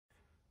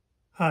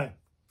Hi,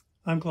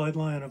 I'm Clyde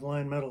Lyon of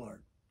Lyon Metal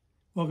Art.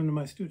 Welcome to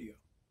my studio.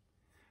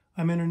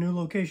 I'm in a new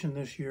location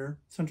this year,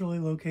 centrally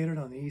located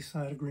on the east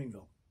side of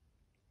Greenville.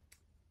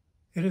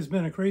 It has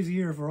been a crazy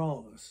year for all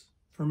of us.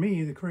 For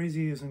me, the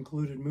crazy has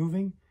included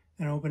moving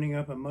and opening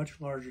up a much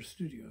larger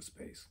studio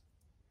space.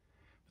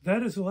 But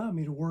that has allowed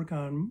me to work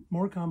on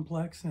more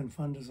complex and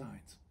fun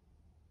designs.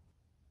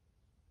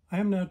 I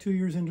am now 2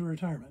 years into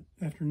retirement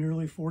after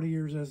nearly 40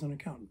 years as an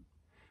accountant.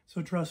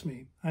 So trust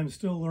me, I'm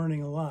still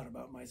learning a lot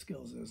about my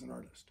skills as an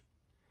artist.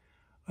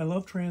 I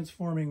love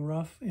transforming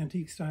rough,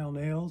 antique-style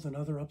nails and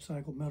other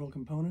upcycled metal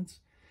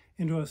components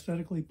into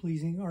aesthetically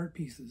pleasing art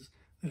pieces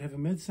that have a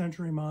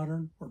mid-century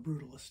modern or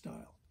brutalist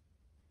style.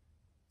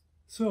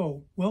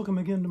 So, welcome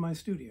again to my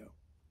studio,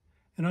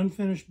 an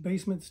unfinished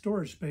basement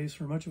storage space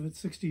for much of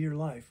its 60-year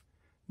life,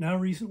 now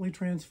recently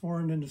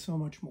transformed into so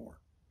much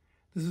more.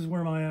 This is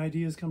where my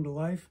ideas come to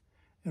life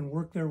and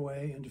work their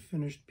way into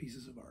finished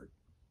pieces of art.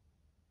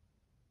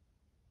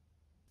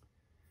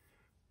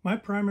 My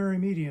primary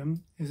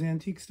medium is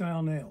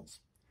antique-style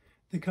nails.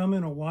 They come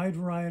in a wide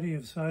variety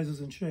of sizes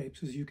and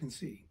shapes, as you can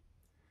see.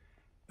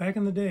 Back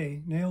in the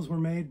day, nails were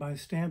made by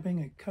stamping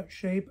a cut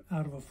shape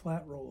out of a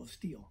flat roll of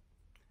steel.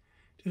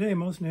 Today,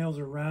 most nails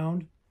are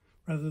round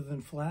rather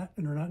than flat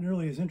and are not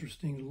nearly as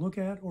interesting to look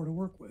at or to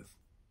work with.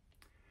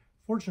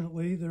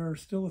 Fortunately, there are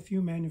still a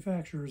few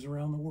manufacturers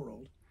around the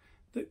world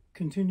that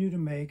continue to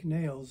make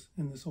nails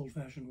in this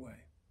old-fashioned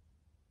way.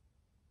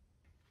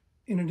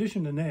 In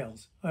addition to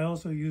nails, I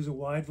also use a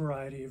wide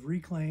variety of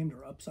reclaimed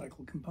or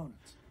upcycled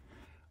components.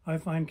 I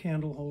find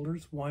candle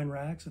holders, wine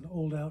racks, and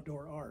old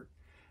outdoor art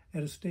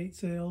at estate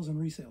sales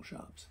and resale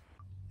shops,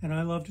 and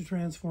I love to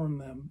transform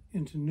them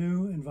into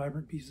new and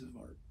vibrant pieces of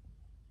art.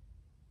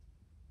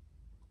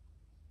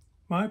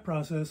 My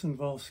process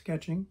involves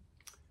sketching,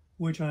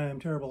 which I am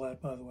terrible at,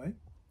 by the way,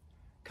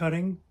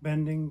 cutting,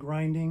 bending,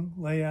 grinding,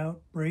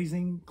 layout,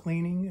 brazing,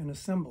 cleaning, and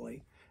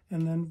assembly,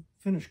 and then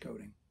finish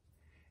coating.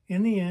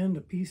 In the end,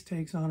 a piece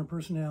takes on a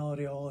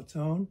personality all its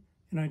own,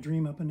 and I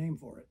dream up a name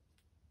for it.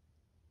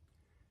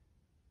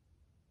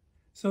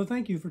 So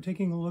thank you for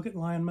taking a look at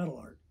Lyon Metal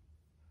Art.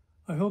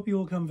 I hope you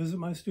will come visit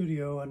my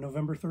studio on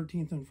November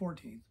 13th and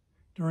 14th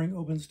during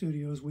Open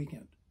Studios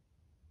weekend.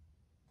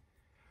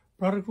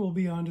 Product will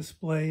be on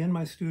display in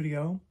my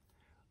studio,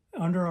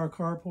 under our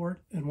carport,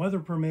 and weather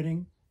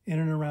permitting, in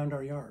and around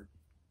our yard.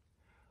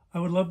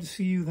 I would love to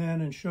see you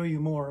then and show you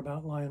more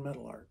about Lyon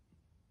Metal Art.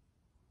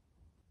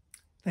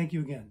 Thank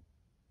you again.